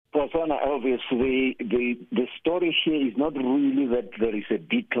Skosana, Elvis, the story here is not really that there is a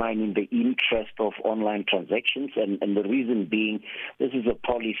decline in the interest of online transactions, and the reason being this is a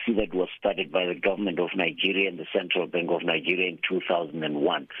policy that was started by the government of Nigeria and the Central Bank of Nigeria in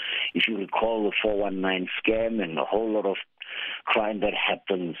 2001. If you recall the 419 scam and a whole lot of crime that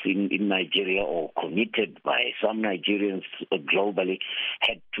happens in Nigeria or committed by some Nigerians globally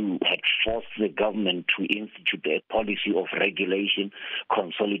had forced the government to institute a policy of regulation,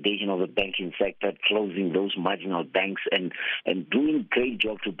 consolidation of the banking sector, closing those marginal banks, and doing a great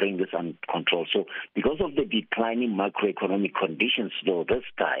job to bring this under control. So because of the declining macroeconomic conditions, though, this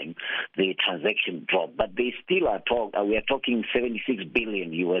time the transaction dropped. But they still we are talking $76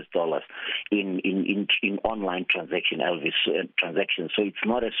 billion in online transactions. So it's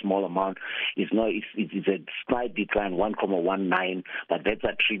not a small amount. It's a slight decline, 1.19, but that's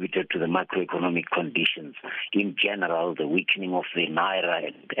attributed to the macroeconomic conditions in general, the weakening of the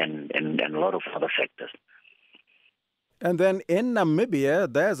naira and a lot of other factors. And then in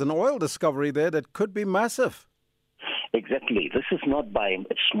Namibia, there's an oil discovery there that could be massive. Exactly. This is not by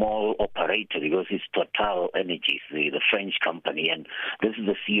a small operator because it's Total Energies, the French company. And this is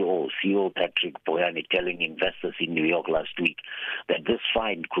the CEO Patrick Boyani, telling investors in New York last week that this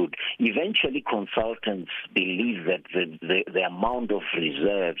find could eventually, consultants believe that the amount of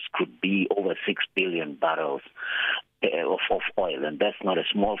reserves could be over 6 billion barrels of oil, and that's not a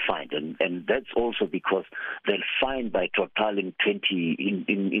small find, and that's also because the find by Total in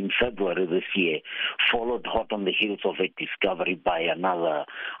February this year followed hot on the heels of a discovery by another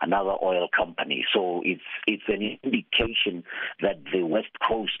oil company. So it's an indication that the west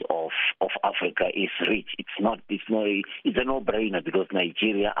coast of Africa is rich. It's a no-brainer because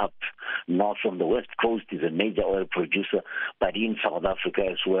Nigeria up north on the west coast is a major oil producer, but in South Africa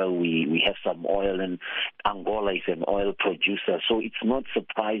as well we have some oil, and Angola is an oil producer. So it's not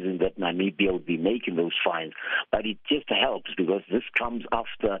surprising that Namibia will be making those finds, but it just helps because this comes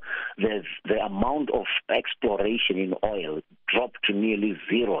after the amount of exploration in oil dropped to nearly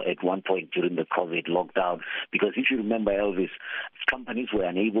zero at one point during the COVID lockdown. Because if you remember, Elvis, companies were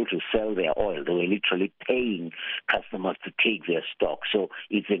unable to sell their oil. They were literally paying customers to take their stock. So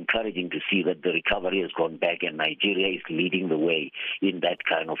it's encouraging to see that the recovery has gone back and Nigeria is leading the way in that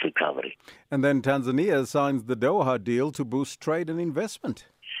kind of recovery. And then Tanzania signs the Doha deal to boost trade and investment.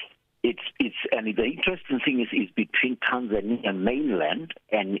 And the interesting thing is between Tanzania mainland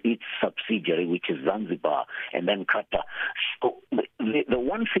and its subsidiary, which is Zanzibar, and then Qatar. So the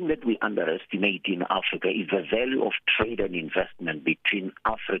one thing that we underestimate in Africa is the value of trade and investment between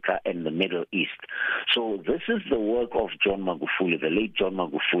Africa and the Middle East. So this is the work of John Magufuli, the late John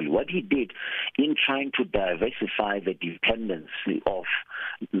Magufuli. What he did in trying to diversify the dependency of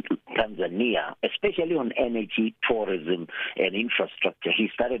Tanzania, especially on energy, tourism, and infrastructure, he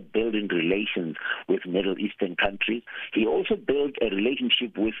started building relations with Middle Eastern countries. He also built a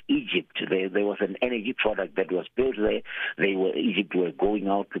relationship with Egypt. There was an energy product that was built there. Egypt were going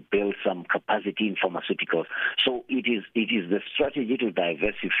out to build some capacity in pharmaceuticals. So it is the strategy to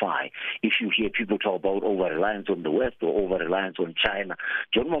diversify. If you hear people talk about over-reliance on the West or over-reliance on China,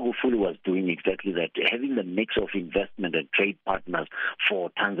 John Magufuli was doing exactly that, having the mix of investment and trade partners for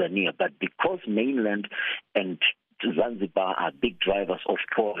Tanzania. But because mainland and Zanzibar are big drivers of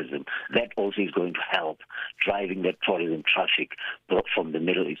tourism, that also is going to help driving that tourism traffic from the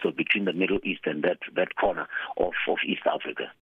Middle East, so between the Middle East and that corner of East Africa.